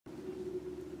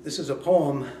This is a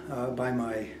poem by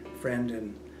my friend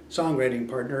and songwriting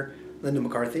partner, Linda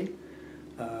McCarthy,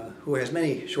 who has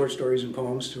many short stories and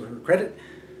poems to her credit.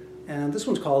 And this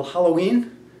one's called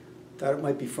Halloween. Thought it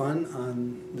might be fun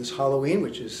on this Halloween,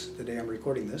 which is the day I'm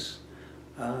recording this,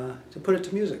 to put it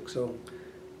to music. So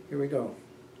here we go.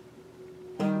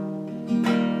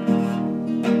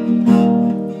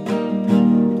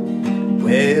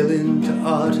 Well into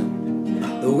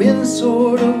autumn, the wind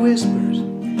sort of whispers,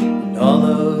 and all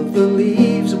of the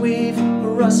leaves wave a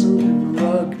rustling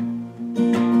rug.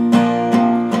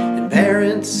 And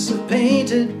parents have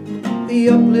painted the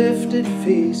uplifted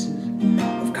faces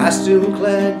of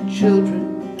costume-clad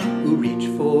children who reach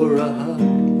for a hug.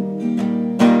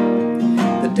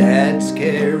 The dads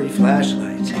carry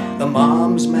flashlights, the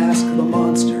moms mask the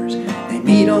monsters. They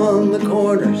meet on the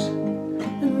corners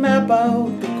and map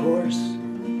out the course.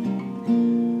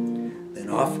 Then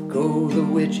off go the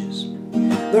witches,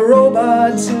 the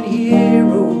robots and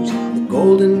heroes, the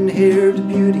golden-haired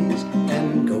beauties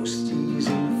and ghosties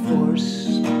in force.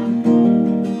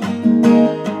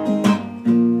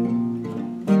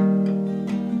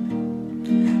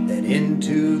 Then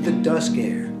into the dusk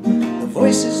air, the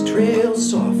voices trail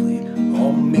softly,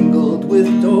 all mingled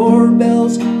with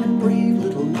doorbells and brave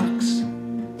little knocks.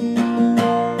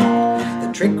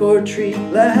 The trick-or-treat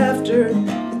laughter,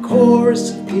 the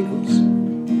chorus of giggles,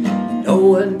 and no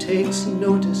one takes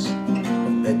notice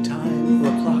of bedtime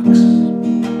or clocks.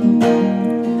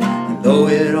 And though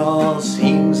it all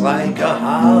seems like a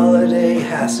holiday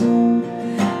hassle,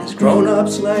 as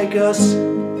grown-ups like us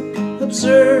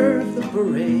observe the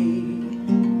parade,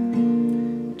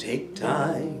 take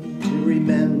time to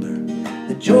remember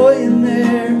the joy in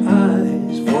their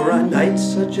eyes, for on nights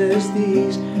such as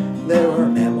these there are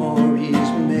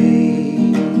memories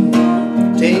made.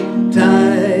 Take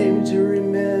time to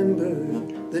remember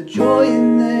the joy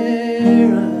in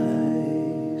their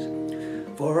eyes,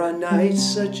 for on nights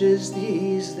such as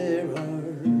these there are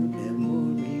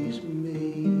memories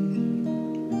made.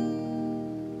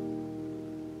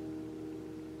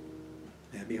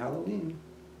 Happy Halloween.